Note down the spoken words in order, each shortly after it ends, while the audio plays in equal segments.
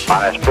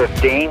Minus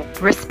 15.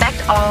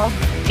 Respect all,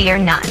 fear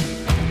none.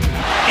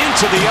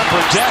 Into the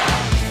upper deck.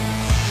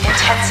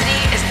 Intensity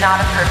is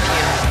not a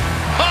perfume.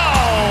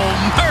 Oh,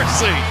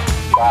 mercy.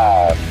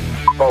 5,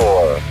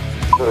 4,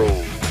 3,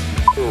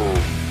 2,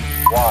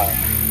 1.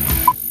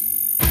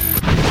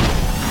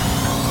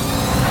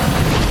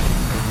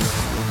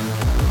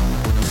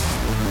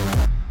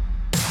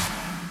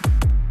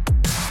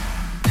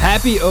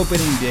 Happy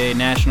opening day,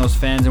 Nationals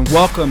fans, and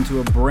welcome to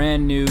a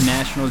brand new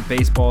Nationals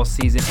baseball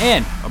season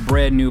and a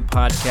brand new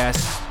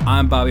podcast.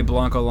 I'm Bobby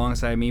Blanco,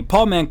 alongside me,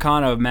 Paul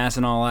Mancano of Mass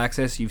and All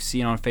Access. You've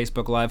seen on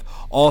Facebook Live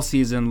all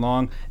season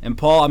long. And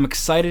Paul, I'm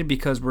excited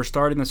because we're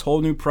starting this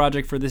whole new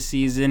project for this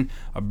season,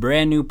 a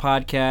brand new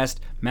podcast,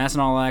 Mass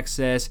and All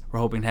Access. We're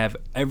hoping to have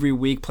every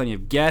week plenty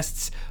of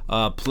guests,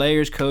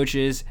 players,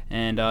 coaches,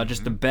 and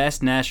just the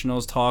best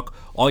Nationals talk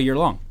all year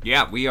long.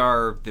 Yeah, we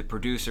are the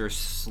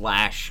producers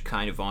 /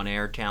 kind of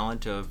on-air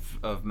talent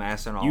of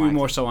Mass and All You Access.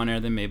 more so on air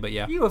than me, but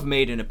yeah. You have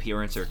made an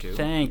appearance or two.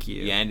 Thank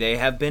you. Yeah, and they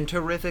have been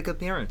terrific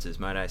appearances,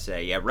 might I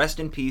say. Yeah, rest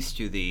in peace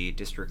to the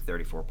District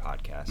 34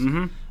 podcast.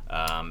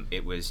 Mm-hmm.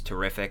 It was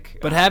terrific.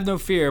 But have no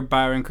fear,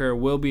 Byron Kerr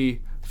will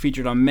be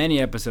featured on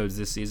many episodes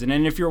this season.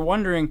 And if you're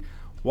wondering,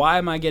 why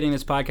am I getting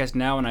this podcast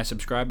now when I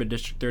subscribed to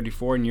District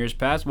 34 in years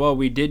past? Well,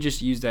 we did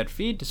just use that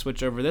feed to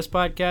switch over this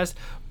podcast,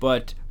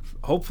 but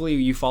hopefully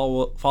you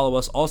follow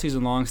us all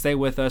season long. Stay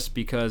with us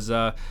because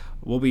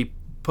we'll be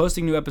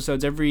posting new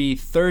episodes every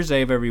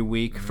Thursday of every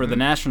week for the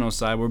Nationals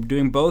side. We're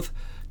doing both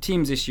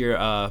teams this year,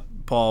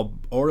 Paul,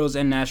 Orioles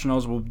and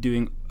Nationals. We'll be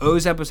doing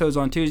O's episodes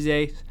on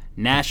Tuesdays,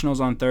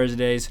 Nationals on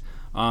Thursdays,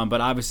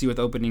 but obviously with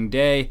opening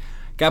day,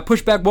 got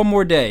pushed back one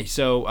more day.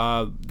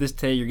 So this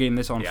day you're getting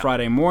this on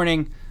Friday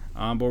morning.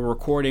 But we're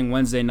recording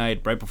Wednesday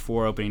night right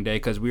before opening day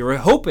because we were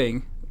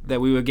hoping that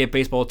we would get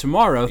baseball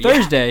tomorrow,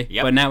 Thursday,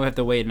 but now we have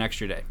to wait an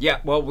extra day. Yeah,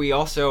 well, we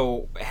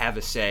also have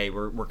a say.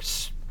 We're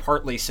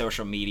partly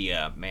social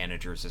media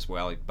managers as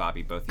well,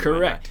 Bobby, both you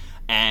Correct.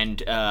 and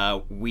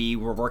we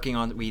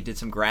did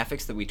some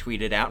graphics that we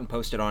tweeted out and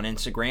posted on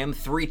Instagram.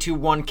 3, 2,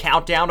 1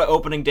 countdown to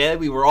opening day.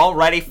 We were all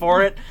ready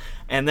for it,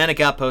 and then it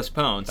got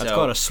postponed. That's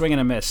called a swing and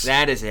a miss.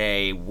 That is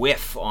a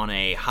whiff on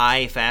a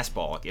high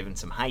fastball, given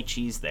some high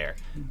cheese there.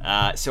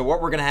 So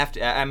what we're gonna have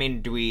to,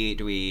 do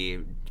we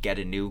get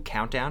a new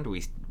countdown? Do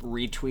we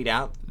retweet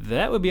out?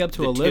 That would be up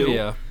to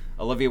Olivia.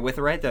 Olivia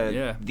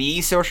Witherite,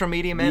 the social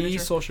media manager? The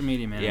social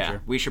media manager. Yeah,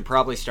 we should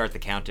probably start the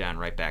countdown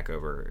right back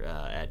over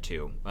at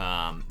 2.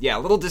 A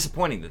little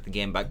disappointing that the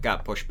game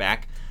got pushed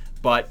back,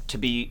 but to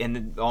be,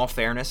 in all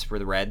fairness for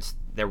the Reds,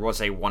 there was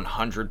a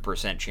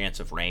 100% chance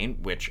of rain,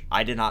 which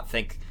I did not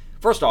think.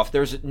 First off,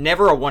 there's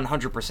never a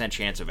 100%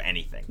 chance of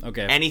anything.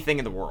 Okay. Anything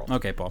in the world.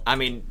 Okay, Paul. I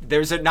mean,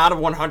 there's not a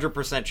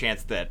 100%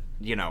 chance that,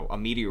 a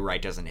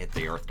meteorite doesn't hit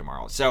the Earth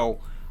tomorrow. So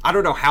I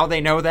don't know how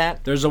they know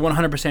that. There's a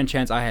 100%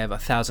 chance I have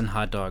 1,000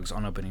 hot dogs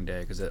on opening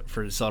day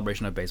for the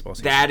celebration of baseball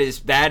season.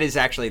 That is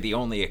actually the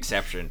only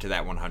exception to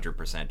that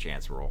 100%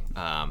 chance rule.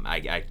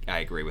 I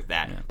agree with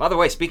that. Yeah. By the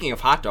way, speaking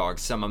of hot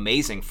dogs, some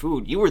amazing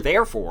food you were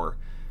there for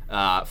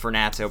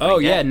Nats opening. Oh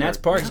day. yeah, Nats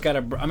Park's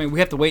got we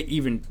have to wait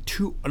even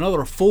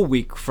another full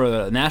week for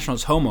the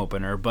Nationals home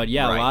opener. But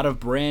yeah, right. A lot of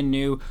brand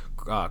new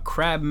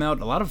crab melt.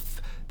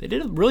 They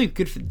did a really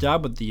good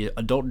job with the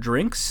adult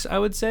drinks, I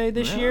would say,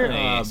 this year.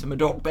 Some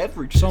adult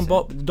beverages. Some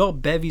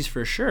adult bevies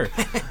for sure.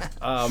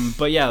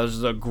 But yeah, this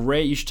is a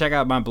great. You should check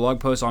out my blog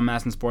post on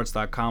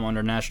massinsports.com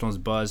under Nationals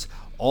Buzz.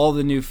 All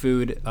the new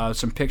food,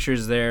 some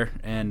pictures there,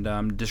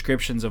 and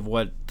descriptions of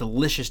what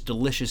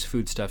delicious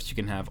foodstuffs you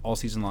can have all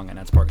season long at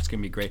Nats Park. It's going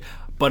to be great.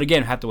 But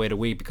again, have to wait a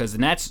week because the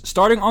Nats,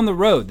 starting on the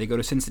road, they go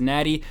to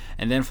Cincinnati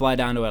and then fly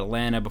down to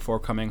Atlanta before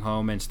coming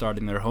home and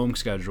starting their home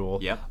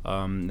schedule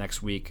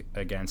next week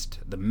against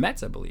the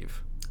Mets, I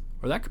believe.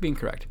 Or that could be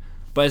incorrect.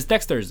 But it's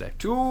next Thursday.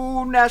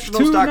 To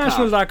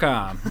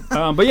Nationals.com.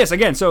 But yes,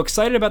 again, so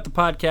excited about the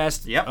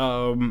podcast. Yep.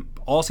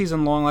 All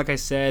season long, like I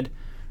said,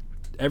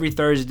 every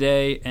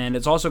Thursday. And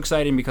it's also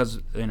exciting because,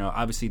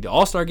 obviously the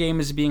All-Star Game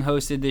is being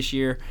hosted this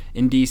year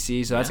in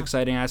D.C., so that's an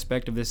exciting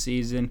aspect of this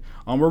season.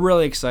 We're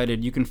really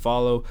excited. You can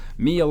follow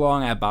me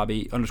along at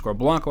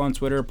Bobby_Blanco on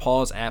Twitter.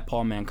 Paul's at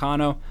Paul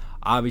Mancano.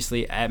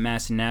 Obviously at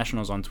Mass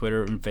Nationals on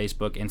Twitter and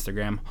Facebook,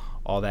 Instagram,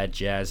 all that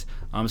jazz.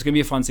 It's going to be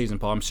a fun season,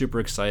 Paul. I'm super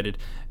excited.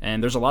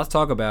 And there's a lot to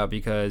talk about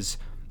because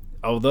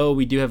although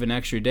we do have an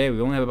extra day, we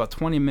only have about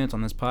 20 minutes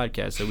on this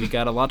podcast, so we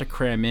got a lot to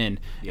cram in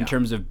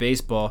terms of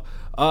baseball.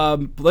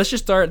 Let's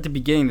just start at the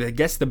beginning. I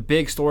guess the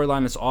big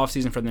storyline this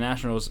offseason for the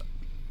Nationals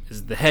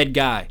is the head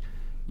guy.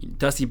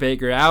 Dusty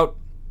Baker out,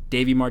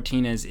 Davey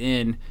Martinez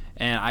in.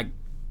 And I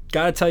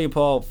got to tell you,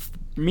 Paul,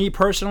 me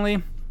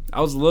personally,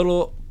 I was a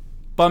little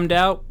bummed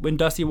out when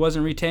Dusty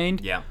wasn't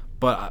retained. Yeah.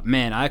 But,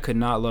 man, I could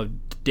not love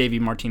Davey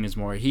Martinez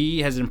more.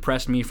 He has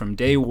impressed me from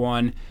day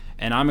one,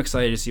 and I'm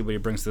excited to see what he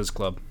brings to this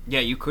club.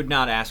 Yeah, you could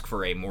not ask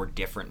for a more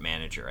different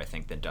manager, I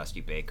think, than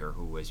Dusty Baker,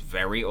 who was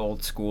very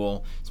old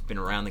school. He's been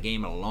around the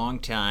game a long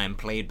time,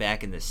 played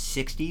back in the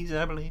 60s,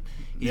 I believe.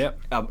 Yep.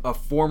 A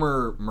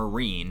former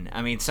Marine.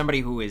 I mean, somebody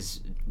who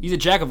is He's a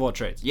jack of all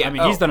trades. Yeah, I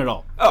mean, he's done it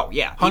all. Oh,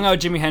 yeah. Hung out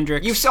with Jimi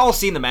Hendrix. You've all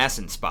seen the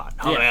Masson spot.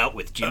 Hung Yeah. out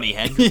with Jimi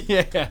Hendrix.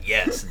 Yeah.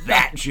 Yes,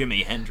 that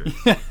Jimi Hendrix.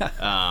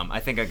 I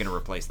think I'm gonna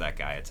replace that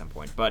guy at some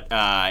point. But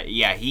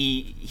yeah,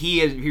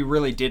 he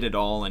really did it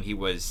all, and he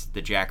was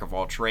the jack of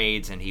all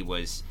trades, and he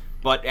was.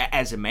 But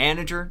as a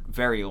manager,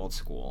 very old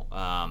school.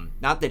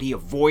 Not that he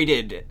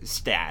avoided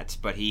stats,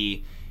 but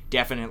he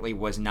definitely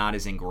was not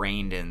as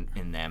ingrained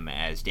in them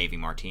as Davey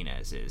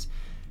Martinez is.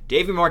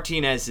 Davey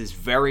Martinez is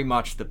very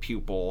much the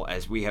pupil,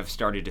 as we have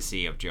started to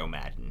see, of Joe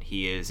Madden.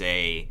 He is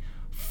a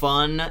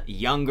fun,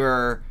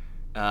 younger,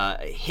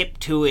 hip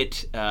to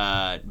it,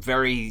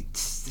 very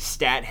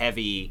stat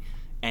heavy,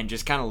 and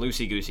just kind of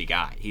loosey goosey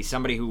guy. He's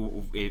somebody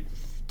who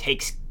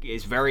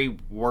is very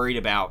worried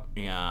about,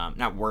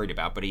 not worried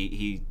about, but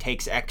he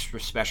takes extra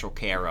special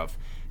care of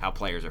how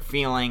players are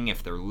feeling,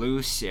 if they're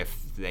loose,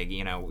 if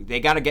they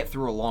got to get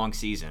through a long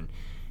season.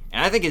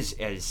 And I think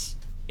as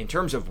in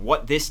terms of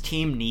what this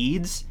team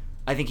needs,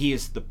 I think he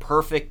is the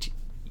perfect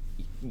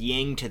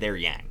yin to their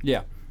yang.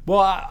 Yeah.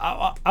 Well,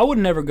 I would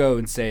never go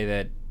and say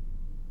that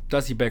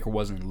Dusty Baker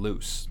wasn't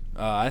loose.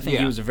 I think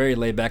he was a very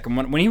laid back. And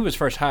when he was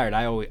first hired,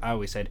 I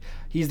always said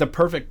he's the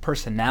perfect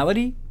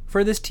personality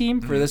for this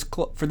team, for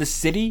this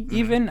city.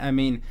 Even I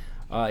mean,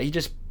 he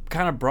just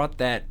kind of brought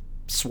that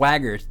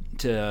swagger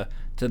to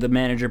the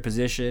manager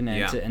position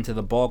and to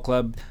the ball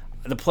club.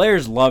 The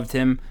players loved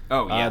him.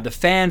 Oh yeah. The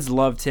fans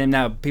loved him.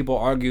 Now people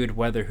argued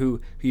whether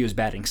who he was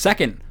batting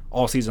second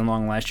all season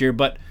long last year,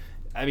 but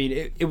I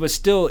mean it was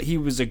still, he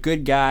was a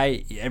good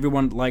guy.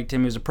 Everyone liked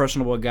him. He was a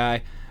personable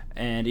guy,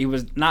 and he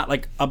was not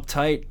like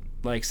uptight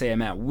like say a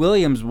Matt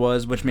Williams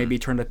was, which maybe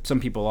turned some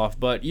people off.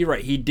 But you're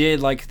right, he did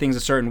like things a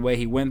certain way.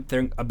 He went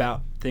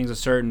about things a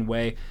certain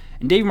way.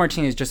 And Davey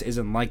Martinez just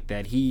isn't like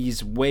that.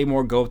 He's way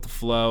more go with the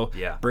flow,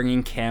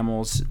 bringing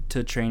camels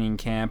to training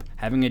camp,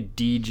 having a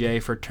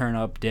DJ for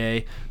turn-up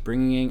day,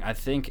 bringing, I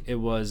think it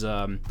was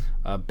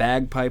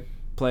bagpipe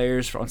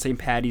players on St.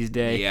 Patty's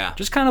Day. Yeah.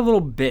 Just kind of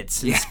little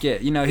bits. And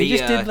skit. He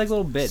just did like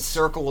little bits.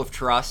 Circle of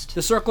trust.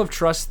 The circle of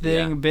trust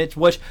thing, bit,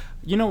 which,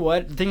 you know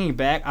what, thinking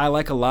back, I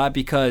like a lot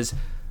because,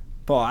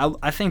 Paul,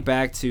 I think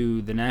back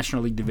to the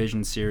National League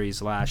Division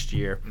Series last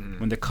year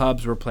when the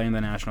Cubs were playing the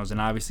Nationals,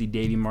 and obviously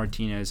Davey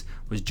Martinez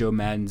was Joe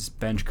Madden's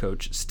bench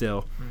coach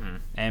still.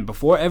 And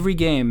before every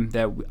game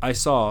that I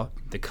saw,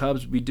 the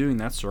Cubs would be doing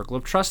that circle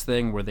of trust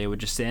thing where they would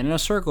just stand in a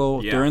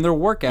circle during their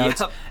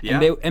workouts.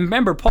 And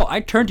remember, Paul, I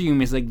turned to you and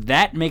was like,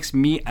 that makes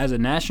me, as a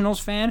Nationals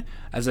fan,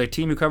 as a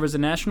team who covers the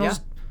Nationals,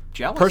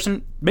 jealous.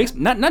 Makes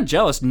not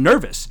jealous,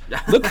 nervous.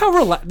 Look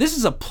how this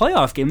is a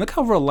playoff game. Look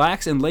how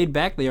relaxed and laid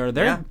back they are.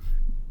 They don't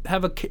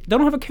have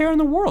a care in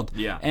the world.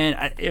 And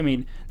I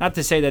mean, not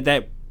to say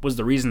that was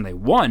the reason they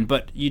won,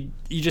 but you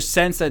just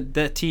sense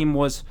that team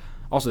was,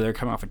 also they're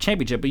coming off a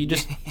championship, but you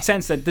just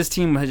sense that this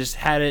team had just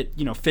had it,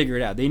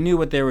 figured out. They knew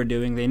what they were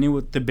doing. They knew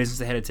what the business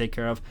they had to take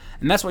care of,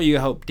 and that's what you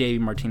hope Davey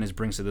Martinez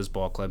brings to this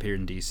ball club here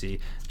in DC.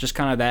 Just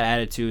kind of that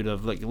attitude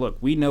of like, look,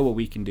 we know what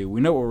we can do.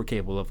 We know what we're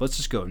capable of. Let's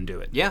just go and do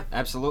it. Yeah,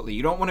 absolutely.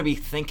 You don't want to be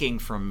thinking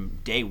from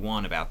day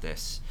one about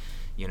this.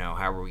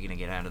 How are we going to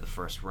get out of the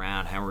first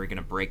round? How are we going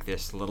to break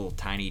this little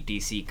tiny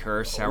DC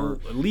curse?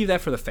 Leave that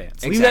for the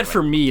fans. Exactly. Leave that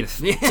for me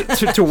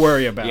to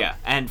worry about. Yeah,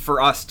 and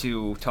for us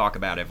to talk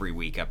about every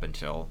week up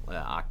until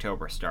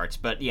October starts.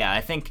 But yeah,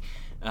 I think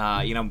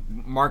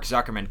Mark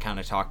Zuckerman kind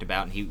of talked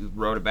about, and he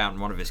wrote about in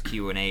one of his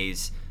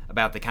Q&As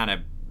about the kind of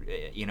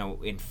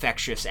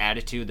infectious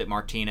attitude that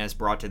Martinez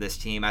brought to this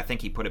team. I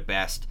think he put it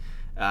best.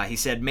 He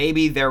said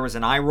maybe there was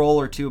an eye roll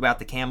or two about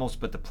the Camels,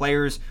 but the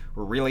players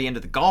were really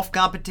into the golf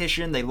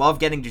competition. They love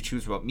getting to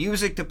choose what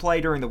music to play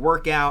during the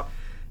workout.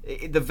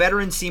 The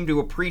veterans seem to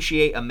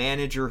appreciate a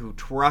manager who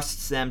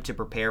trusts them to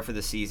prepare for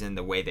the season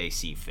the way they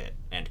see fit,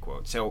 end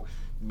quote. So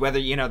whether,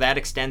 that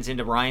extends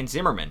into Ryan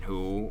Zimmerman,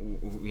 who,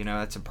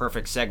 that's a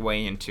perfect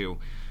segue into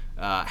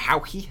how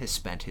he has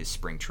spent his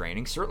spring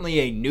training. Certainly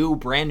a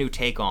brand new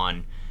take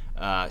on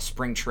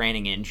spring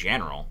training in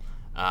general.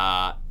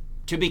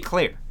 To be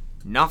clear,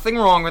 nothing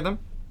wrong with him.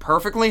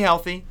 Perfectly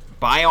healthy,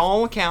 by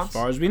all accounts.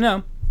 As far as we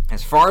know.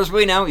 As far as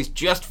we know, he's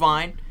just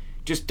fine.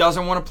 Just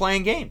doesn't want to play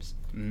in games.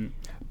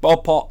 Well,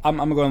 Paul, I'm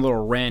going a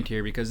little rant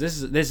here because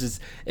this is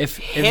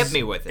hit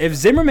me with it. If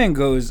Zimmerman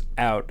goes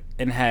out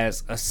and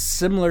has a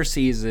similar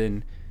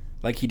season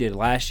like he did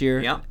last year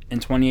in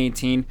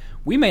 2018,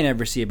 we may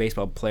never see a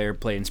baseball player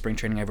play in spring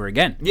training ever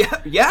again.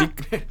 Yeah.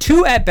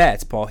 2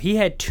 at-bats, Paul. He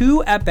had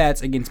 2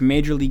 at-bats against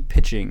Major League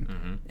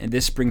pitching in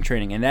this spring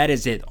training, and that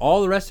is it.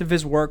 All the rest of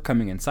his work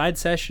coming inside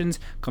sessions,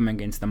 coming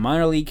against the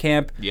minor league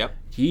camp.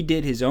 He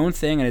did his own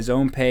thing at his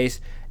own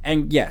pace,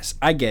 and yes,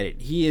 I get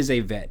it. He is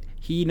a vet.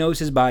 He knows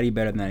his body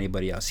better than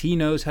anybody else. He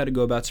knows how to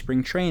go about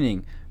spring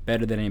training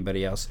better than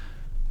anybody else.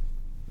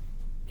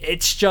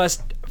 It's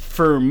just,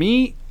 for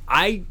me,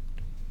 I'm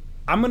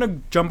going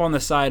to jump on the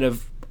side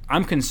of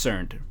I'm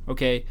concerned,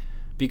 okay?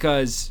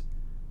 Because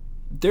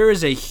there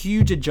is a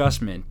huge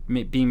adjustment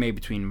being made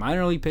between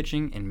minor league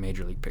pitching and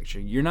major league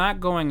pitching. You're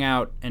not going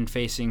out and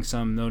facing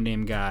some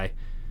no-name guy,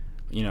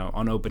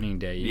 on opening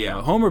day.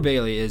 Homer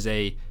Bailey is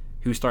a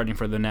who's starting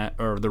for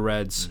the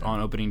Reds on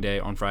opening day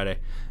on Friday,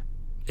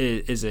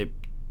 is a.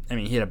 I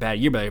mean, he had a bad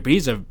year, but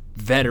he's a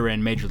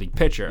veteran major league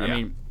pitcher. Yeah.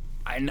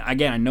 I mean,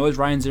 I know it's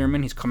Ryan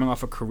Zimmerman. He's coming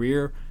off a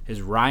career,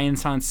 his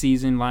Ryan-san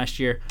season last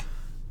year.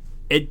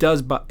 It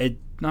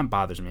not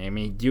bothers me. I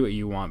mean, do what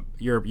you want.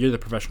 You're the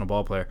professional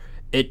ball player.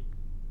 It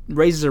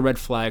raises a red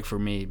flag for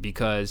me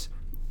because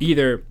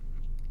either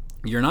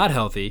you're not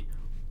healthy,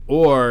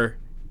 or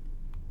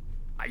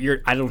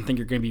I don't think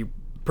you're going to be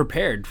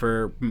prepared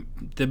for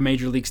the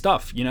major league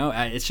stuff. You know,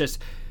 it's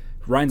just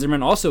Ryan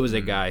Zimmerman also is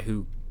a guy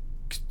who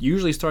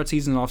usually starts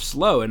seasons off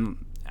slow, and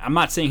I'm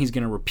not saying he's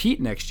going to repeat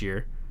next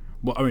year.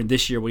 Well, I mean,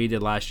 this year what he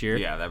did last year.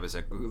 Yeah, that was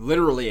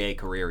literally a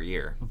career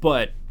year.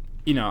 But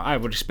I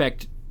would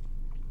expect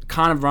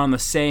kind of around the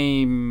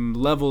same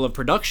level of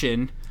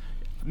production.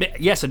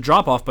 Yes, a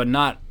drop off, but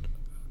not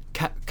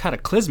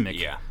cataclysmic.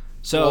 Yeah.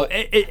 So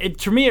it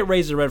to me it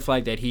raises a red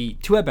flag that he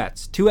two at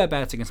bats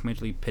against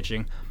major league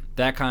pitching.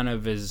 That kind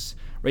of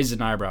raises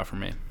an eyebrow for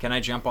me. Can I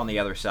jump on the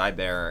other side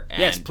there? And,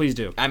 Yes, please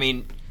do. I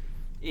mean,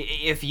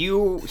 if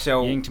you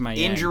Yang to my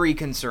yang. injury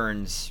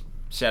concerns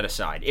set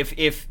aside,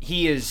 if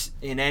he is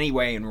in any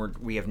way, and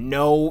we have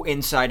no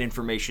inside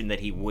information that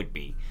he would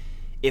be,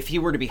 if he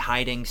were to be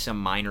hiding some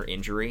minor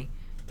injury,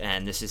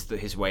 and this is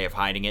his way of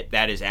hiding it,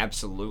 that is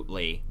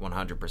absolutely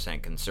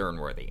 100% concern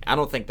worthy. I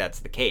don't think that's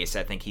the case.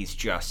 I think he's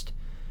just,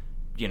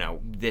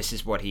 this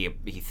is what he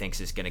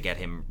thinks is going to get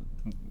him,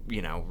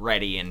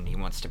 ready, and he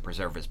wants to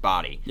preserve his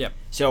body. Yep.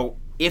 So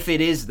if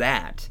it is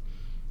that,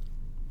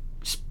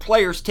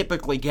 players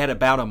typically get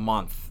about a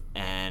month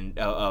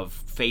of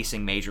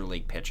facing major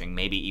league pitching,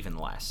 maybe even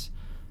less.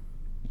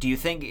 Do you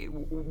think,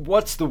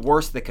 what's the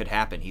worst that could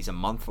happen? He's a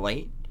month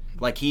late?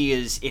 Like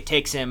it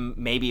takes him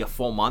maybe a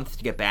full month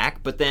to get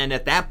back, but then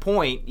at that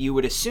point, you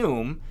would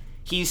assume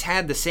he's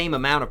had the same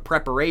amount of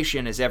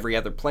preparation as every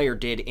other player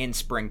did in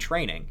spring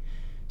training.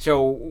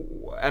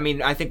 So, I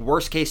mean, I think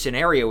worst case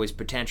scenario is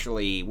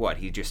potentially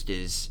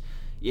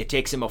it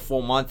takes him a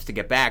full month to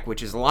get back,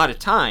 which is a lot of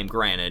time,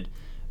 granted,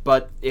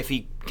 but if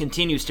he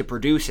continues to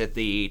produce at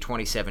the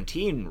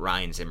 2017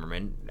 Ryan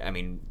Zimmerman, I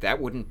mean,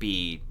 that wouldn't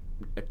be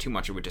too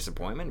much of a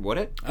disappointment, would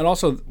it? And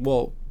also,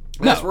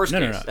 That's worst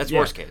case. That's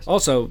worst case.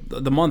 Also,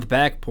 the month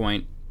back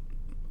point,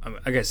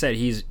 like I said,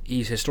 he's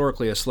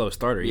historically a slow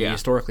starter. Yeah. He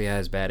historically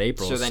has bad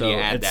Aprils. So then you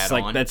add it's that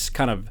like, on. That's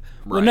kind of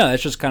Right. no,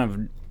 that's just kind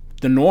of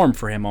the norm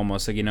for him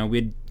almost. Like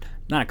we'd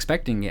not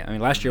expecting it. I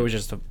mean, last year was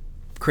just a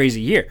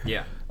crazy year.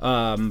 Yeah.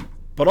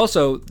 But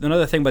also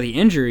another thing about the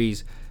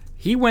injuries,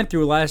 he went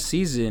through last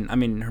season. I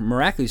mean,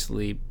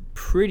 miraculously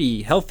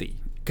pretty healthy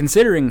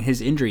considering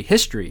his injury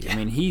history. I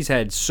mean, he's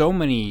had so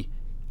many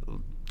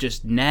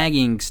just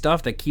nagging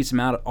stuff that keeps him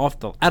out of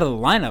the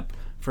lineup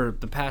for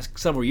the past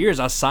several years,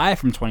 aside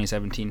from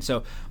 2017.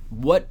 So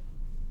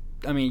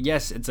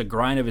yes, it's a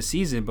grind of a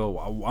season, but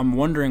I'm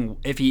wondering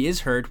if he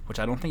is hurt, which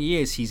I don't think he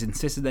is. He's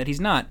insisted that he's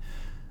not.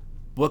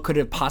 What could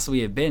it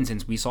possibly have been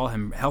since we saw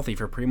him healthy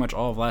for pretty much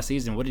all of last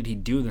season? What did he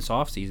do this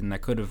offseason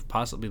that could have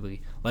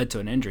possibly led to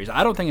an injury? So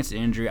I don't think it's an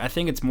injury. I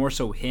think it's more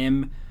so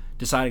him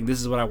deciding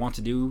this is what I want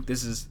to do.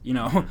 This is,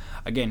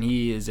 again,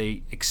 he is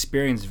a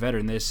experienced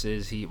veteran.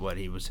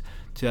 He was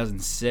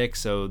 2006,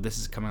 so this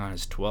is coming on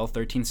his 12th,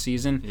 13th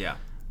season. Yeah.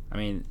 I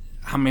mean,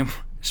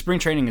 spring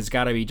training has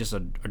got to be just a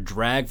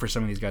drag for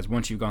some of these guys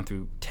once you've gone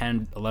through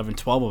 10, 11,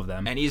 12 of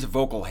them. And he's a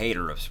vocal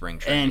hater of spring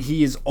training. And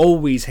he has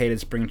always hated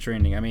spring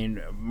training. I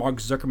mean, Mark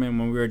Zuckerman,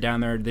 when we were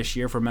down there this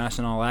year for Mass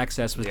and All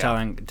Access, was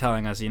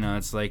telling us,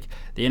 it's like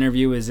the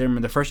interview with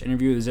Zimmerman, the first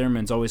interview with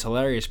Zimmerman is always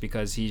hilarious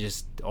because he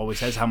just always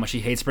says how much he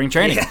hates spring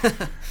training.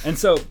 Yeah. And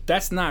so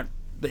that's not,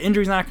 the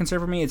injury's not a concern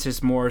for me. It's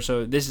just more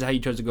so this is how you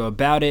chose to go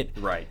about it.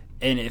 Right.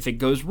 And if it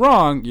goes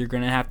wrong, you're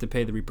going to have to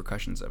pay the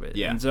repercussions of it.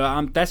 Yeah. And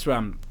so that's what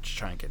I'm just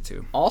trying to get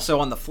to.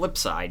 Also, on the flip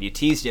side, you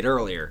teased it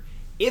earlier.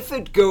 If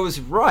it goes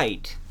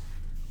right...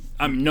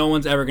 I mean, no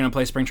one's ever going to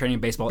play spring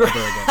training baseball ever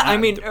again. I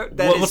mean,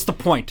 what's the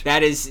point?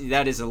 That is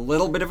a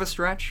little bit of a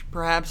stretch,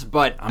 perhaps,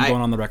 but... I'm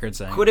going on the record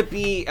saying. Could it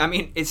be... I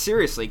mean,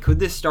 seriously, could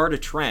this start a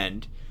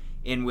trend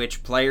in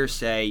which players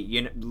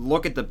say,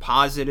 look at the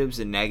positives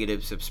and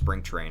negatives of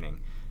spring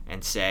training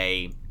and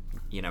say,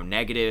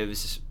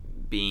 negatives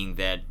being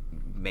that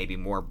maybe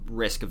more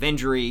risk of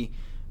injury,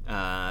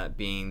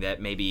 being that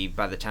maybe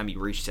by the time you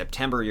reach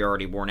September you're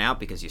already worn out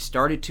because you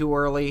started too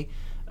early,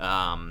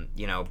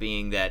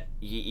 being that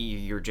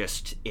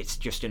it's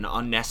just an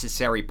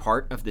unnecessary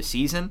part of the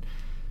season,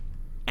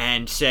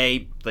 and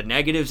say the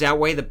negatives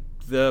outweigh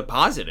the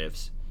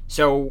positives.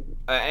 So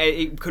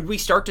could we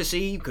start to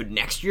see, could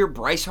next year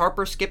Bryce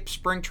Harper skip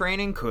spring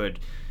training? Could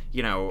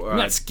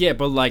not skip,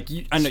 but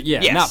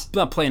yes.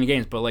 not playing the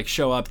games, but like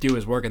show up, do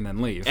his work, and then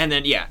leave. And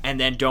then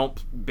don't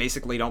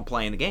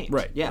play in the games.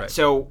 Right. Yeah. Right.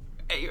 So,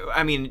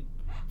 I mean,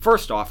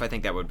 first off, I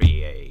think that would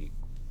be a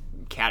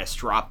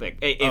catastrophic.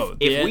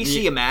 If we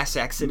see a mass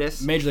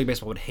exodus, Major League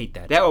Baseball would hate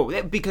that.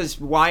 Because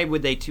why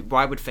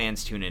would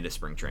fans tune into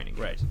spring training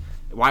games? Right.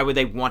 Why would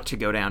they want to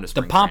go down to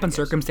spring training? The pomp and games?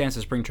 circumstance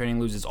of spring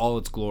training loses all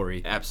its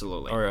glory.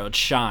 Absolutely. Or its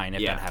shine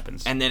if that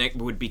happens. And then it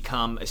would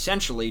become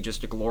essentially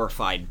just a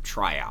glorified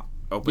tryout.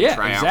 open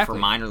tryout for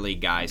minor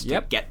league guys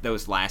to get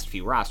those last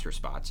few roster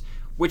spots.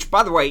 Which,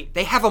 by the way,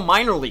 they have a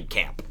minor league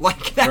camp.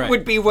 Like, that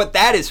would be what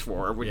that is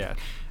for.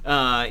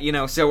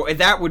 So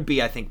that would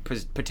be, I think,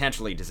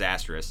 potentially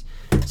disastrous.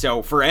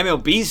 So for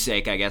MLB's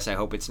sake, I guess I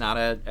hope it's not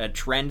a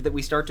trend that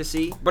we start to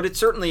see. But it's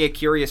certainly a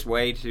curious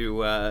way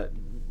to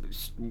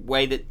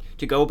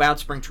go about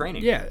spring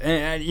training. Yeah,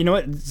 and you know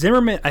what?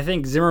 I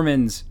think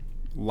Zimmerman's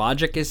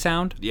logic is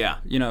sound. Yeah.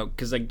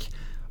 Because, like,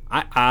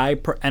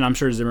 and I'm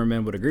sure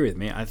Zimmerman would agree with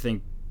me, I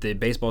think the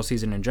baseball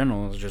season in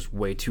general is just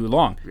way too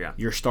long. Yeah.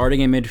 You're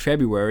starting in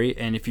mid-February,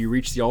 and if you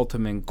reach the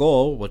ultimate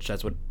goal, which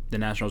that's what the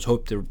Nationals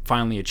hope to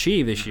finally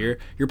achieve this year,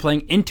 you're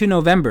playing into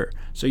November.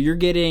 So you're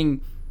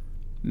getting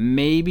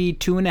maybe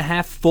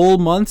 2.5 full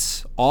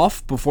months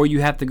off before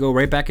you have to go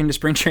right back into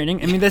spring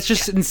training. I mean, that's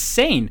just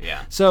insane.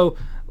 Yeah. So,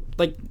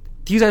 like,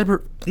 these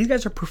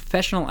guys are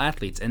professional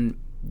athletes, and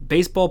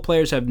baseball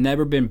players have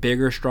never been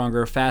bigger,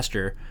 stronger,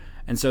 faster.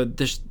 And so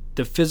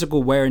the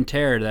physical wear and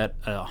tear that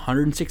a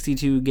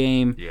 162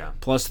 game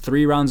plus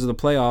 3 rounds of the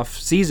playoff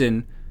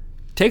season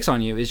takes on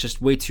you is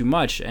just way too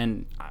much.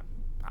 And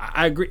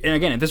I agree. And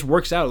again, if this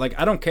works out, like,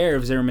 I don't care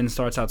if Zimmerman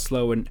starts out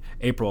slow in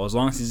April as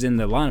long as he's in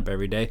the lineup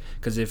every day,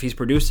 because if he's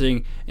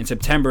producing in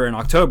September and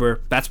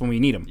October, that's when we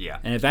need him. Yeah.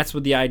 And if that's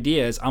what the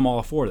idea is, I'm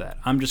all for that.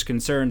 I'm just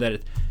concerned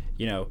that,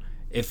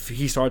 if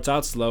he starts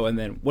out slow, and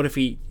then what if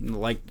he,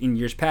 like in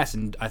years past,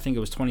 and I think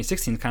it was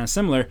 2016, kind of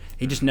similar,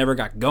 he just never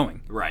got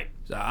going. Right.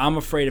 So I'm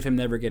afraid of him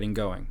never getting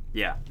going.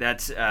 Yeah,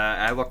 that's.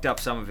 I looked up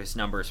some of his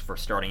numbers for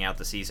starting out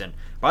the season.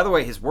 By the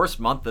way, his worst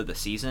month of the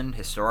season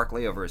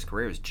historically over his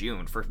career is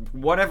June. For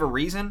whatever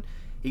reason,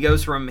 he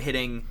goes from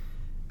hitting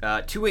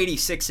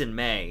 286 in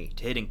May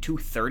to hitting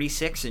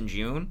 236 in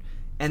June,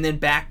 and then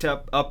backed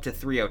up to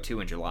 302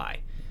 in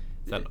July.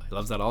 He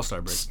loves that All-Star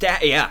break.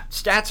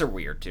 Stats are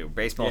weird too.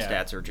 Baseball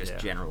stats are just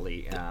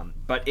generally.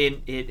 But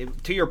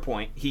to your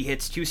point, he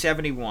hits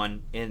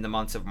 271 in the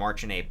months of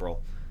March and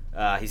April.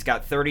 He's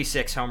got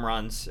 36 home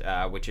runs,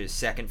 which is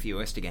second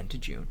fewest again to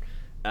June.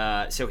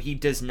 So he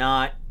does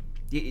not.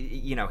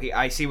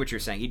 I see what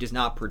you're saying. He does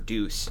not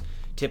produce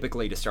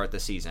typically to start the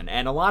season,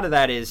 and a lot of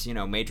that is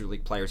major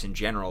league players in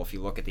general. If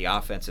you look at the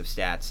offensive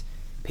stats,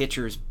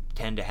 pitchers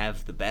tend to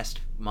have the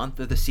best month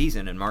of the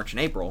season in March and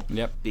April.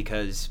 Yep.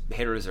 Because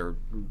hitters are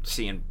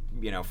seeing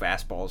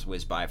fastballs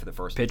whiz by for the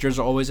first. Pitchers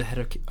are always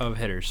ahead of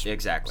hitters.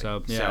 Exactly. So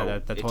that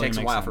it totally takes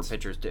a while sense. for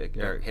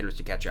hitters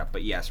to catch up.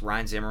 But yes,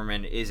 Ryan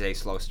Zimmerman is a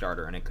slow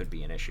starter, and it could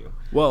be an issue.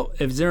 Well,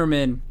 if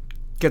Zimmerman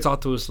gets off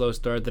to a slow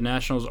start, the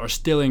Nationals are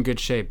still in good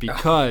shape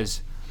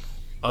because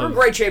they're in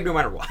great shape no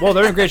matter what. Well,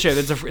 they're in great shape.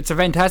 It's a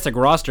fantastic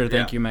roster.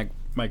 Thank you, Mike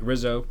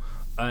Rizzo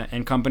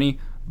and company.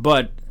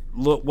 But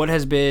look, what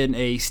has been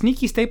a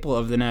sneaky staple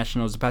of the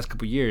Nationals the past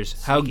couple of years?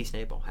 Sneaky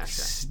staple.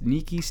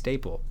 Sneaky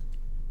staple.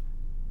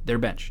 Their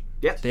bench.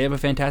 Yes. They have a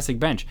fantastic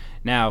bench.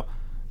 Now,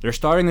 they're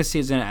starting the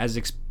season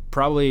as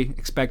probably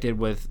expected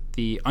with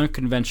the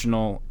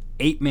unconventional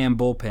 8-man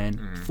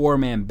bullpen,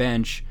 4-man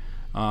bench,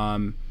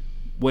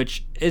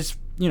 which is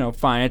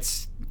fine.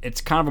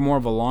 It's kind of more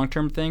of a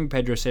long-term thing.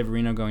 Pedro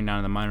Severino going down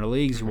to the minor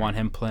leagues. You want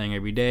him playing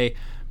every day.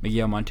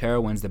 Miguel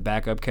Montero wins the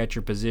backup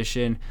catcher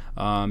position.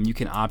 You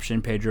can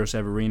option Pedro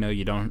Severino.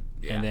 You don't,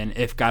 and then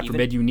if God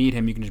forbid you need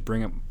him, you can just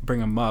bring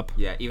him up.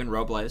 Yeah, even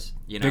Robles.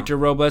 Victor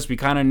Robles. We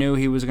kind of knew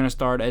he was going to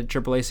start at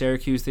AAA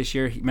Syracuse this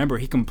year. Remember,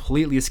 he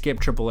completely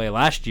skipped AAA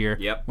last year.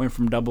 Yep. Went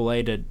from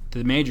AA to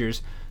the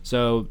majors.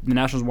 So the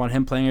Nationals want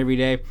him playing every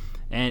day.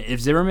 And if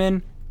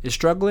Zimmerman is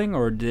struggling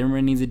or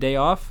Zimmerman needs a day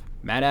off,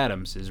 Matt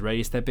Adams is ready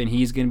to step in.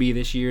 He's going to be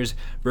this year's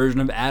version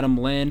of Adam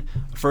Lynn,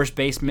 first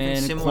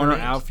baseman, corner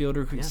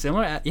outfielder. Yeah.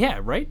 Similar,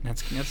 right?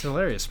 That's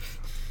hilarious.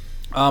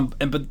 But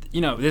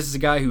this is a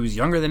guy who's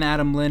younger than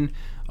Adam Lynn,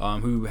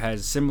 who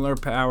has similar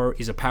power.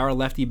 He's a power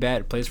lefty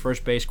bat, plays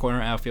first base,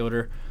 corner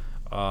outfielder.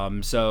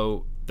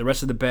 So the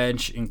rest of the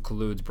bench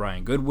includes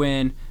Brian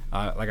Goodwin.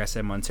 Like I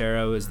said,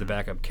 Montero is the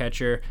backup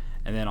catcher,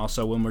 and then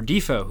also Wilmer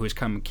Difo, who's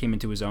came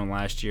into his own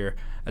last year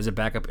as a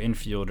backup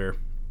infielder,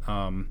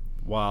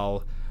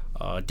 while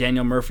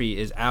Daniel Murphy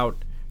is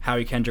out.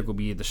 Howie Kendrick will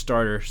be the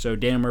starter. So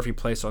Daniel Murphy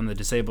placed on the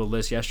disabled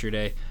list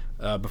yesterday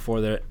before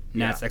the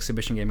Nats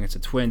exhibition game against the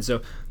Twins.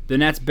 So the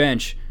Nats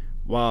bench,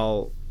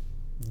 while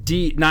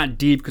not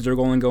deep because they're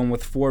only going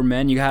with 4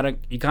 men, you kind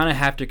of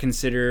have to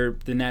consider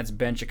the Nats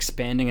bench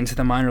expanding into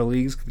the minor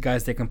leagues, the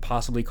guys they can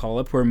possibly call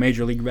up who are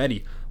major league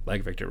ready,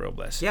 like Victor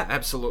Robles. Yeah,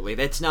 absolutely.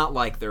 It's not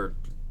like they're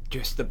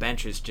just the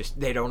bench is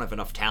just they don't have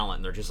enough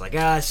talent. They're just like,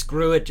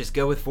 screw it, just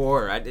go with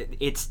 4.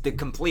 It's the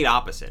complete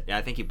opposite.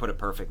 I think you put it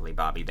perfectly,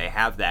 Bobby. They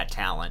have that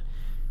talent.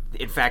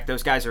 In fact,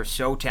 those guys are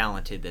so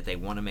talented that they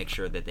want to make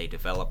sure that they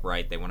develop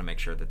right. They want to make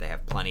sure that they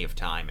have plenty of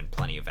time and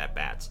plenty of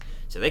at-bats.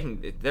 So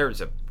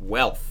there's a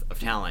wealth of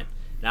talent,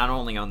 not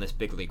only on this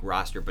big league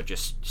roster, but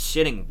just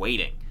sitting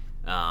waiting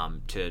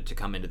to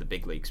come into the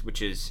big leagues,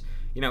 which is,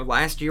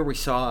 last year we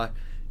saw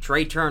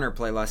Trey Turner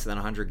play less than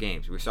 100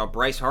 games. We saw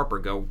Bryce Harper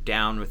go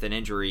down with an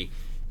injury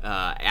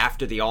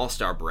after the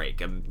All-Star break,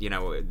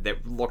 that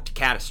looked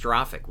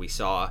catastrophic. We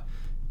saw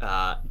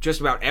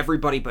just about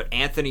everybody but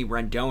Anthony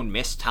Rendon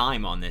missed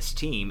time on this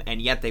team,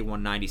 and yet they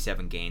won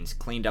 97 games,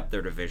 cleaned up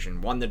their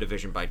division, won the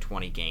division by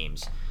 20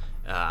 games,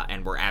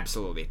 and were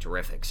absolutely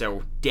terrific.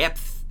 So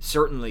depth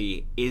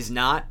certainly was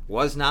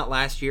not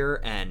last year,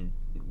 and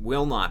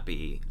will not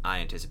be, I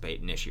anticipate,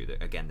 an issue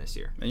again this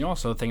year. And you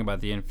also think about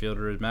the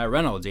infielders, Matt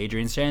Reynolds,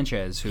 Adrian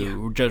Sanchez,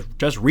 who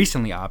just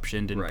recently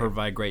optioned and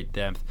provide great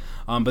depth.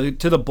 But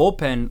to the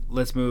bullpen,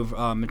 let's move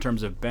in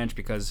terms of bench,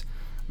 because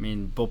I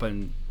mean,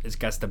 bullpen is,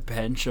 guess, the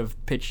bench of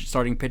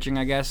starting pitching,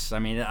 I guess. I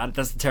mean,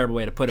 that's a terrible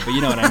way to put it, but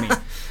you know what I mean.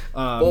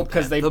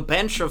 Bullpen, the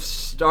bench of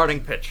starting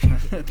pitching.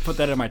 Put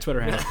that in my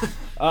Twitter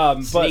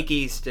handle.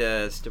 Sneaky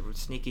staple.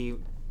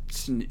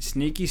 It's a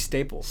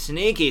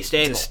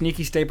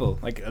sneaky staple,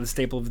 like the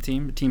staple of the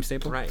team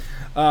staple. Right.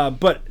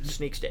 But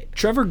Sneak staple.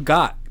 Trevor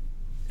Gott,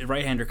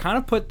 right-hander, kind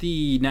of put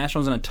the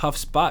Nationals in a tough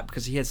spot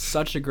because he had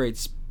such a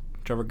great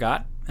Trevor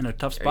Gott in a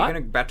tough spot. Are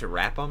you about to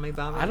rap on me,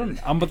 Bobby?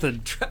 I'm about to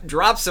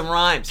drop some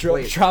rhymes.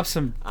 Drop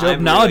some dope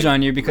knowledge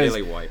on you because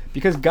really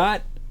because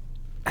Gott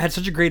had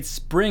such a great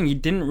spring. He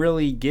didn't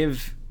really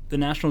give the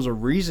Nationals a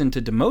reason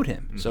to demote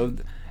him. Mm-hmm. So.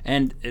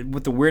 And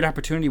with the weird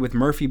opportunity with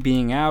Murphy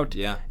being out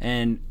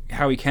and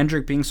Howie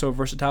Kendrick being so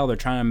versatile, they're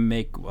trying to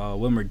make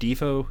Wilmer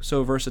Defoe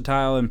so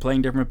versatile and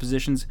playing different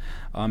positions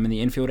in the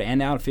infield and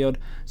outfield.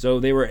 So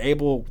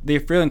they're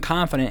feeling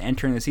confident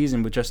entering the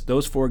season with just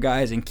those four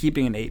guys and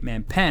keeping an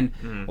 8-man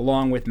pen,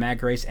 along with Matt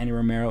Grace, Andy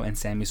Romero, and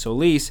Sammy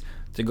Solis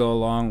to go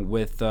along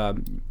with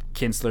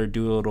Kinsler,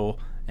 Doolittle,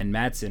 and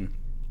Madsen.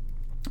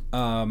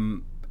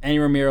 Andy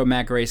Romero,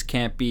 Matt Grace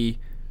can't be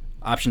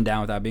option down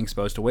without being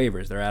exposed to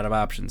waivers. They're out of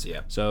options.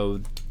 Yeah.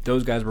 So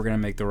those guys were going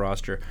to make the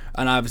roster,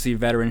 and obviously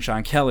veteran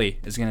Sean Kelly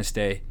is going to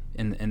stay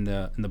in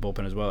the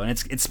bullpen as well. And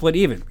it's split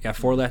even. We got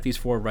 4 lefties,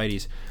 4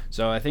 righties.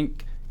 So I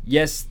think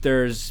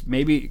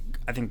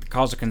I think the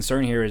cause of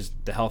concern here is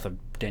the health of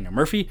Daniel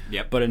Murphy.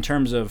 Yep. But in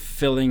terms of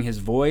filling his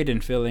void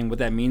and filling what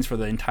that means for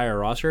the entire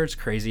roster, it's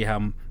crazy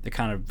how it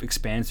kind of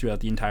expands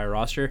throughout the entire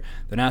roster.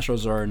 The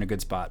Nationals are in a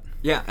good spot.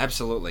 Yeah,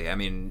 absolutely. I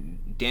mean,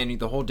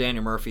 the whole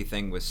Daniel Murphy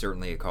thing was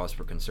certainly a cause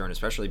for concern,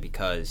 especially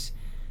because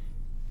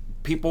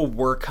people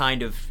were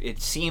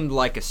it seemed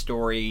like a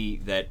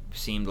story that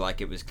seemed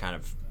like it was kind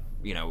of,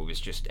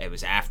 it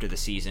was after the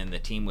season. The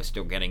team was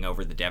still getting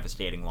over the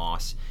devastating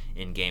loss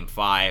in Game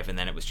 5, and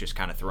then it was just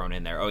kind of thrown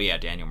in there. Oh, yeah,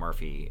 Daniel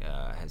Murphy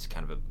has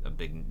kind of a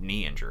big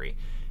knee injury.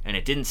 And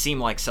it didn't seem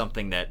like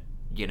something that,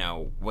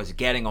 was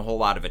getting a whole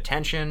lot of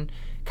attention.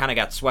 Kind of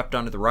got swept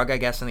under the rug, I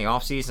guess, in the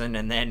offseason.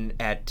 And then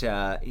at,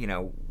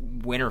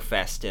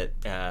 Winterfest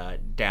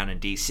down in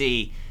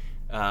D.C.,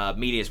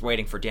 media's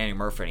waiting for Daniel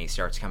Murphy, and he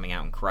starts coming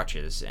out in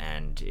crutches,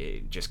 and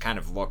it just kind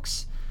of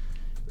looks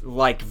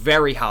like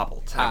very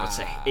hobbled, I would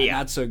say. Yeah.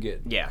 Not so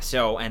good. Yeah,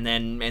 so, and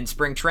then in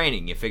spring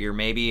training, you figure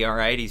maybe, all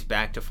right, he's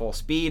back to full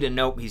speed, and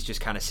nope, he's just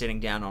kind of sitting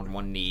down on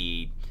one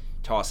knee,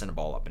 tossing a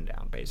ball up and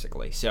down,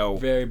 basically. So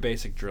very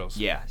basic drills.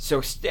 Yeah,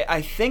 so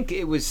I think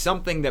it was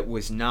something that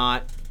was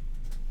not,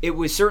 it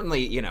was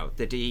certainly,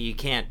 that you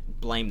can't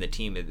blame the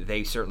team.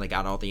 They certainly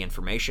got all the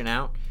information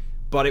out,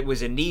 but it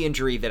was a knee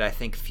injury that I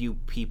think few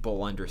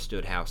people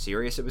understood how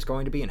serious it was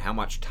going to be and how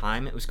much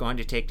time it was going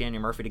to take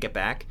Daniel Murphy to get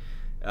back.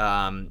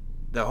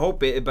 The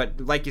hope, but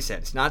like you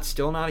said, it's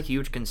still not a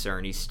huge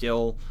concern. He's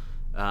still,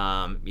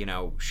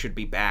 should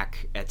be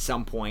back at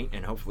some point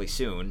and hopefully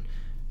soon.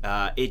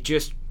 It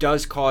just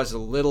does cause a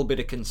little bit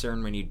of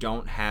concern when you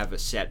don't have a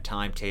set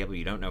timetable.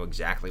 You don't know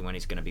exactly when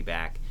he's going to be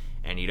back,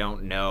 and you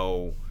don't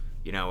know,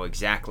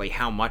 exactly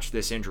how much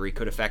this injury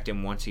could affect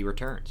him once he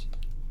returns.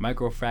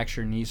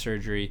 Microfracture knee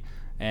surgery,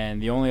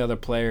 and the only other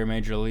player in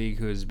Major League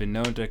who has been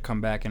known to come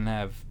back and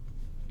have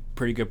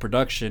pretty good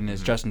production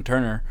is Justin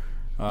Turner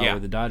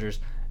with the Dodgers.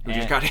 He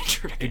just got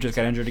injured again. He just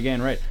got injured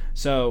again, right.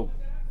 So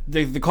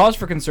the cause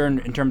for concern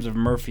in terms of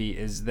Murphy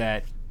is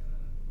that,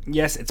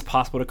 yes, it's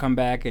possible to come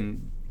back,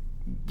 and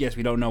yes,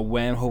 we don't know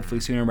when, hopefully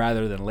sooner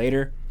rather than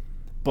later.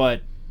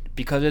 But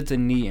because it's a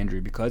knee injury,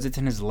 because it's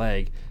in his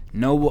leg,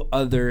 no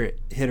other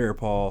hitter,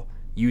 Paul,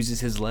 uses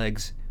his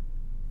legs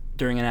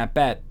during an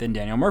at-bat than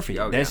Daniel Murphy.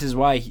 This is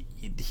why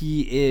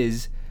he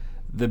is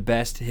the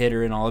best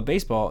hitter in all of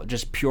baseball,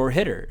 just pure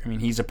hitter. I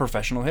mean, he's a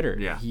professional hitter.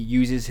 Yeah. He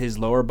uses his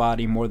lower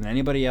body more than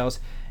anybody else,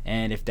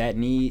 and if that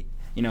knee,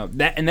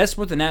 that's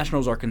what the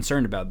Nationals are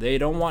concerned about. They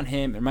don't want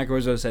him, and Mike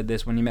Rizzo said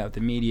this when he met with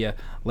the media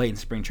late in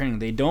spring training,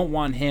 they don't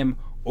want him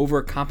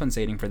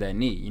overcompensating for that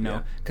knee,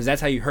 because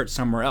that's how you hurt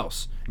somewhere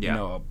else.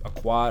 A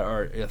quad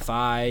or a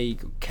thigh,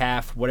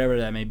 calf, whatever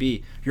that may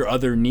be, your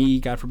other knee,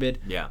 God forbid.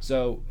 Yeah.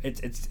 So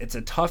it's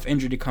a tough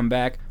injury to come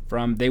back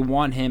from. They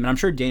want him, and I'm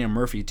sure Daniel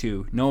Murphy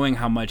too, knowing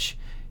how much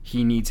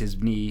he needs his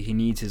knee, he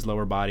needs his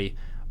lower body,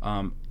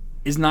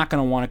 is not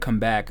going to want to come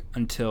back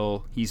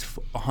until he's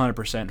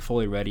 100%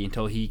 fully ready,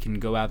 until he can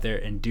go out there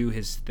and do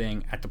his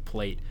thing at the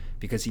plate,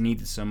 because he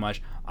needs it so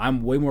much.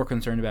 I'm way more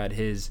concerned about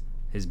his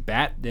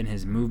bat than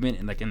his movement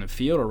in the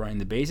field or running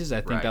the bases.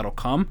 I think that'll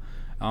come.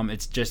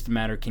 It's just a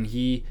matter, can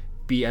he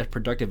be as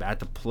productive at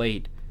the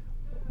plate?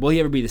 Will he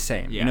ever be the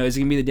same? Yeah. Is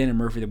he going to be the Daniel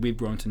Murphy that we've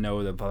grown to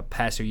know the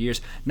past few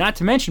years? Not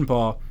to mention,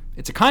 Paul,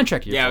 It's a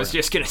contract year. Yeah, for I was him.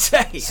 just gonna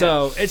say.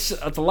 So it's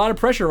a lot of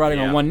pressure riding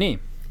on one knee.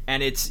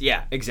 And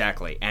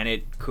exactly. And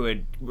it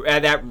could,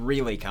 that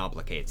really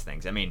complicates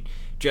things. I mean,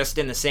 just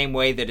in the same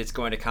way that it's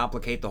going to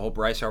complicate the whole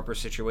Bryce Harper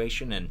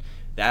situation, and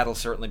that'll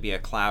certainly be a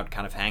cloud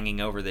kind of hanging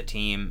over the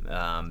team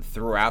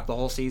throughout the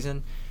whole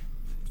season.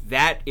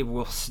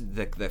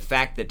 The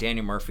fact that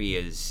Daniel Murphy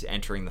is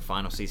entering the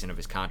final season of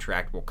his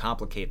contract will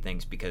complicate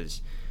things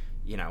because,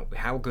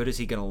 how good is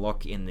he going to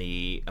look in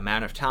the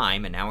amount of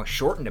time, and now a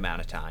shortened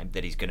amount of time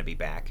that he's going to be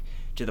back,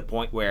 to the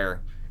point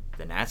where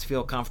the Nats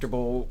feel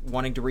comfortable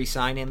wanting to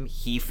re-sign him.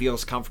 He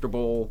feels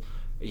comfortable,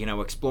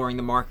 exploring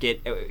the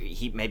market.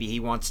 Maybe he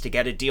wants to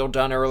get a deal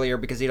done earlier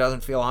because he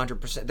doesn't feel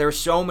 100%. There are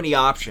so many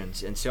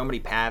options and so many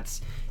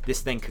paths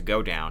this thing could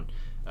go down,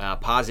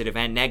 positive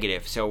and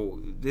negative. So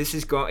this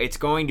is it's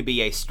going to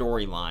be a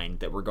storyline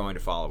that we're going to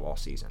follow all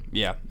season.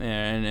 Yeah,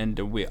 and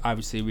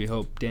we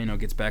hope Daniel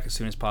gets back as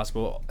soon as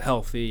possible,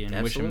 healthy,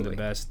 and wish him the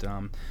best.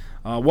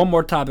 One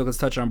more topic let's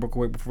touch on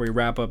before we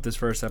wrap up this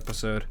first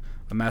episode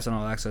of Mass and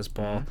All Access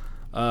Ball.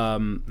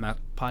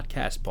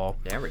 Podcast ball.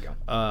 There we go.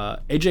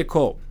 AJ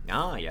Cole.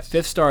 Ah, yes.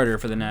 5th starter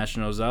for the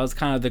Nationals. That was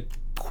kind of the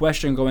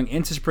question going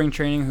into spring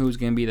training, who's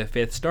going to be the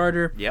 5th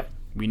starter. Yep.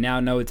 We now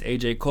know it's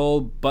AJ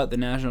Cole, but the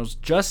Nationals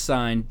just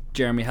signed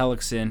Jeremy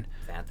Hellickson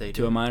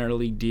to a minor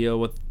league deal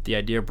with the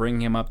idea of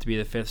bringing him up to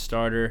be the 5th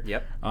starter.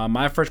 Yep.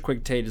 My first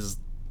quick take is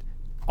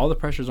all the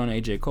pressure's on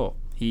AJ Cole.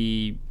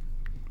 He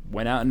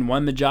went out and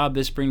won the job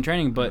this spring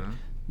training, but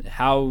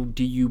how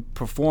do you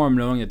perform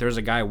knowing that there's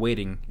a guy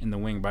waiting in the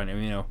wing? But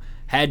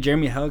had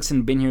Jeremy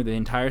Hellickson been here the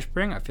entire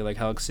spring, I feel like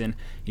Hellickson,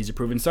 he's a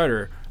proven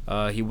starter.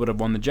 He would have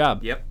won the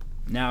job. Yep.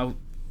 Now,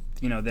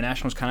 the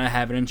Nationals kind of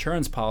have an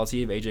insurance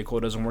policy if AJ Cole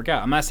doesn't work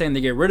out. I'm not saying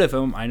they get rid of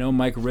him. I know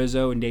Mike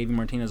Rizzo and Davey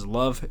Martinez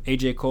love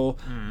AJ Cole.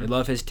 They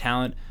love his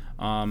talent.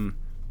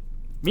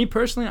 Me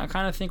personally, I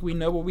kind of think we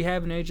know what we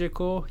have in AJ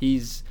Cole.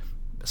 He's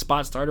a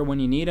spot starter when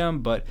you need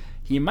him, but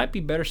he might be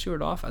better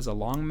suited off as a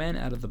long man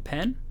out of the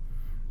pen.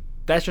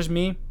 That's just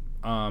me.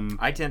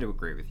 I tend to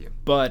agree with you.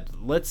 But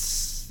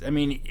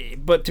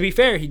to be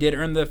fair, he did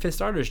earn the 5th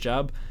starter's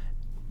job.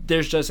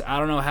 There's just, I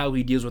don't know how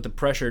he deals with the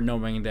pressure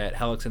knowing that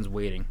Hellickson's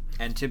waiting.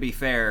 And to be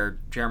fair,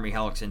 Jeremy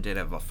Hellickson did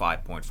have a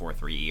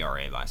 5.43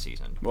 ERA last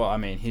season. Well,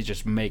 he's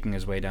just making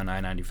his way down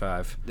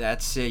I-95.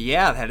 That's,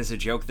 that is a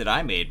joke that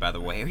I made, by the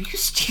way. Are you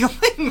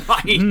stealing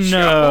my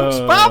jokes,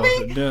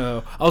 Bobby?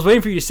 No. I was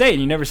waiting for you to say it,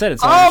 and you never said it.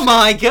 So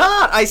my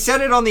God! I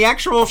said it on the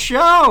actual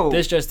show!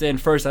 This just in,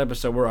 first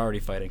episode, we're already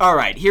fighting. All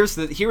right, here's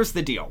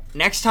the deal.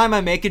 Next time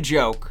I make a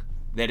joke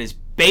that is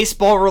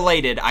baseball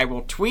related, I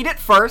will tweet it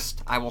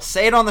first, I will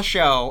say it on the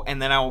show,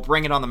 and then I will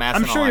bring it on the Mass.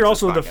 I'm sure you're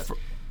also the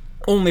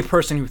only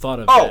person who thought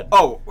of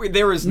that.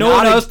 There is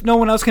no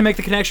one else can make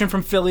the connection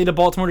from Philly to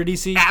Baltimore to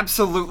DC?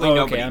 Absolutely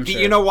nobody. I'm sure.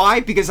 You know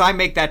why? Because I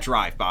make that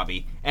drive,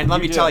 Bobby. And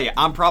let me tell you,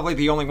 I'm probably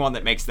the only one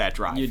that makes that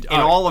drive in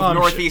all of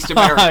Northeast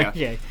America.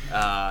 Okay.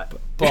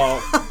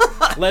 Paul,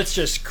 let's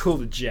just cool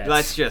the jets.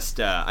 Let's just,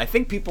 I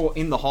think people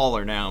in the hall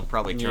are now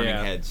probably turning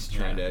heads,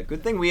 trying to.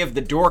 Good thing we have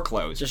the door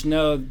closed. Just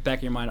know, back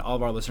in your mind, all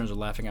of our listeners are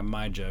laughing at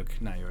my joke,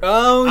 not yours.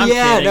 Oh, I'm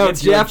yeah, kidding. no,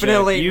 It's your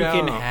definitely. joke. You no.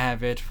 can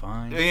have it,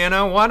 fine. You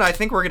know what? I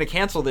think we're going to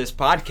cancel this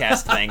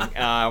podcast thing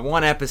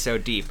one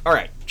episode deep. All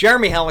right,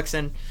 Jeremy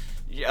Hellickson.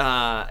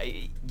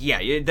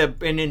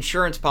 An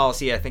insurance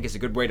policy, I think, is a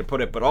good way to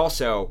put it, but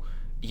also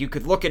you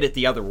could look at it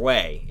the other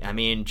way. I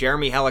mean,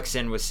 Jeremy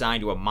Hellickson was signed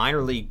to a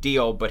minor league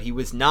deal, but he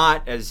was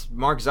not, as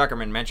Mark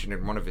Zuckerman mentioned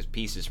in one of his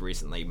pieces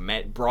recently,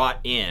 brought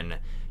in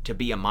to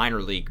be a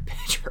minor league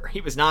pitcher. He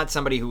was not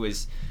somebody who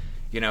was,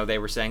 they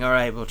were saying, all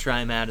right, we'll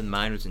try him out in the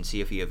minors and see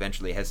if he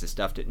eventually has the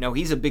stuff to... No,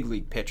 he's a big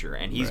league pitcher,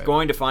 and he's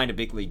going to find a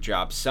big league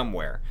job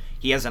somewhere.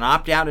 He has an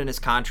opt-out in his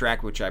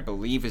contract, which I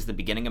believe is the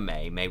beginning of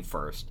May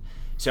 1st.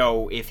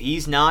 So if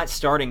he's not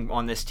starting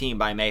on this team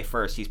by May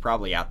 1st, he's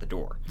probably out the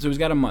door. So he's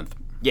got a month.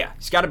 Yeah,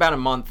 he's got about a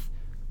month,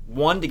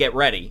 1, to get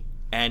ready,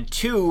 and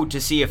 2, to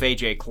see if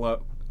AJ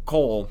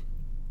Cole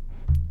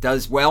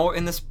does well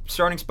in this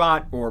starting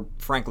spot or,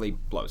 frankly,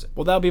 blows it.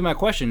 Well, that would be my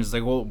question. Is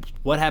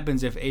what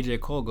happens if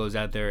AJ Cole goes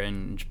out there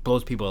and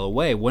blows people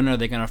away? When are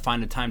they going to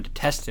find a time to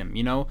test him,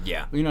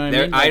 Yeah. You know what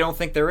I mean? I don't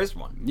think there is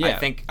one. Yeah.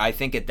 I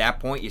think at that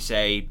point you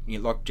say,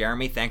 look,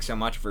 Jeremy, thanks so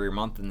much for your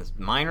month in the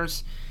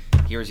minors.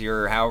 Here's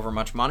your however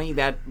much money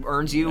that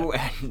earns you.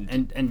 Yeah.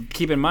 And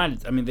keep in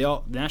mind,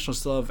 the Nationals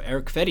still have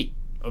Eric Fetty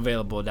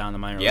available down in the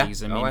minor leagues.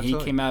 He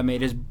came out and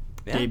made his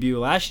debut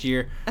last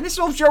year. And they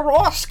still have Joe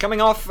Ross coming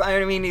off.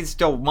 He's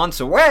still months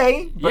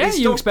away. But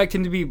you expect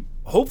him to be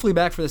hopefully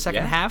back for the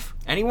second half.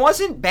 And he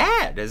wasn't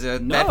bad as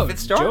that 5th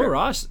starter. Joe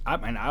Ross,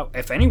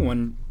 if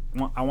anyone,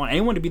 I want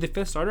anyone to be the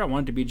 5th starter, I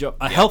want it to be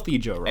a healthy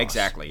Joe Ross.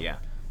 Exactly, yeah.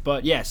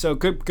 But yeah, so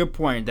good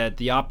point that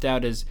the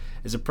opt-out is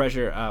a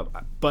pressure.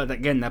 But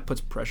again, that puts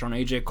pressure on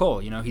AJ Cole.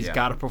 He's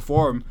got to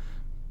perform.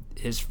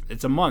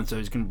 It's a month, so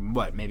he's going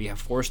to, maybe have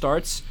 4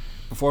 starts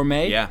before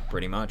May? Yeah,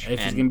 pretty much. If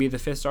he's going to be the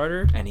 5th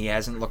starter. And he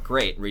hasn't looked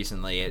great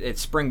recently.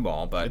 It's spring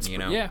ball, but,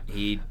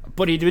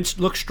 But he did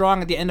look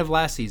strong at the end of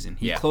last season.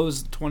 He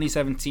closed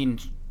 2017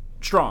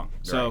 strong. Right.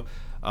 So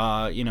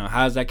How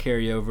does that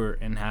carry over,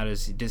 and how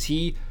does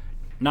he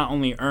not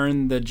only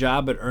earn the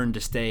job but earn to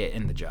stay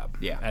in the job?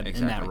 Exactly.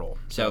 In that role.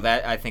 So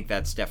that I think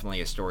that's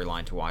definitely a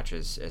storyline to watch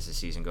as the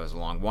season goes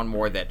along. One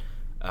more that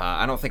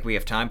I don't think we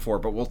have time for,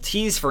 but we'll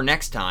tease for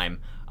next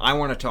time. I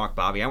want to talk,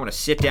 Bobby. I want to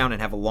sit down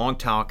and have a long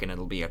talk, and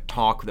it'll be a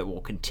talk that will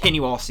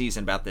continue all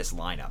season about this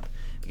lineup.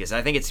 Because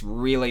I think it's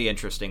really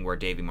interesting where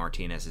Davey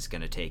Martinez is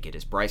going to take it.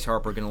 Is Bryce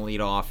Harper going to lead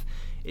off?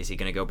 Is he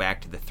going to go back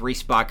to the 3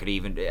 spot?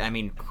 Is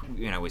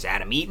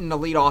Adam Eaton the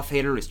leadoff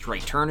hitter? Is Trey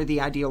Turner the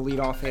ideal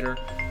leadoff hitter?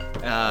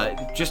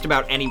 Just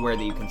about anywhere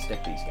that you can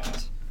stick these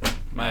guys.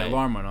 My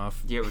alarm went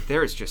off. Yeah,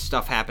 there is just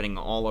stuff happening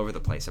all over the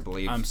place, I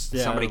believe.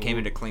 Somebody came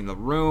in to clean the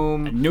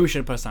room. I knew we should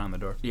have put a sign on the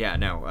door. Yeah,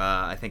 no.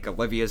 I think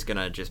Olivia's going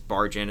to just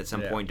barge in at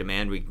some point,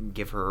 demand we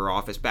give her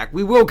office back.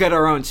 We will get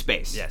our own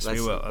space. Yes, we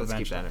will. Let's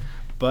keep that in.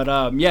 But,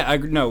 the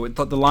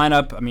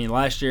lineup,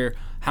 last year,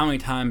 how many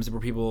times were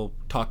people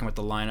talking about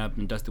the lineup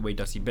and the way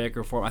Dusty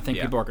Baker formed? I think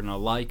people are going to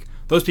like.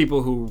 Those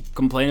people who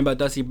complain about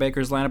Dusty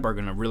Baker's lineup are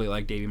going to really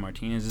like Davey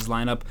Martinez's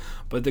lineup.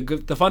 But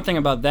the fun thing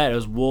about that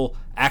is we'll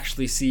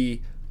actually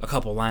see a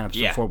couple lineups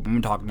before when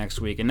we talk next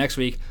week. And next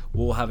week,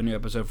 we'll have a new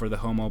episode for the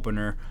home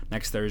opener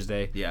next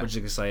Thursday, which is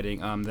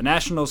exciting. The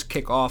Nationals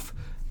kick off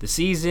the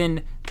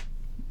season,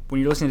 when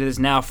you're listening to this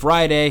now,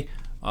 Friday,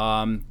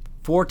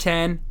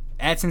 4:10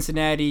 at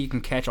Cincinnati. You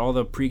can catch all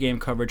the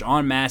pregame coverage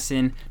on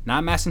MASN,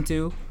 not MASN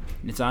 2.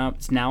 It's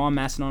now on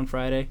MASN on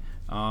Friday.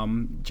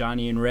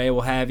 Johnny and Ray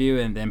will have you,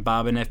 and then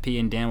Bob and FP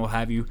and Dan will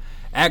have you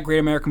at Great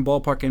American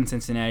Ballpark in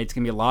Cincinnati. It's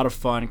going to be a lot of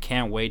fun.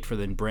 Can't wait for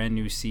the brand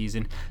new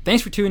season.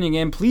 Thanks for tuning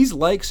in. Please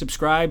like,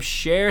 subscribe,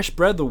 share,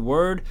 spread the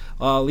word.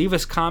 Leave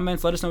us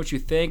comments. Let us know what you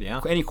think.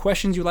 Any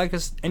questions you like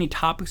us, any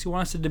topics you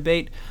want us to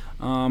debate.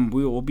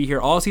 We will be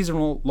here all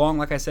season long,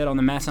 like I said, on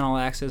the MASN All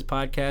Access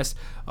podcast.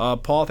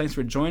 Paul, thanks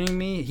for joining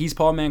me. He's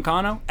Paul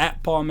Mancano,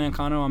 at Paul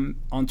Mancano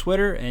on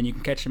Twitter, and you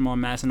can catch him on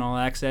MASN All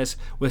Access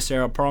with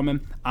Sarah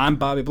Perlman. I'm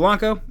Bobby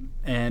Blanco,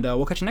 and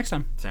we'll catch you next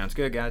time. Sounds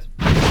good, guys.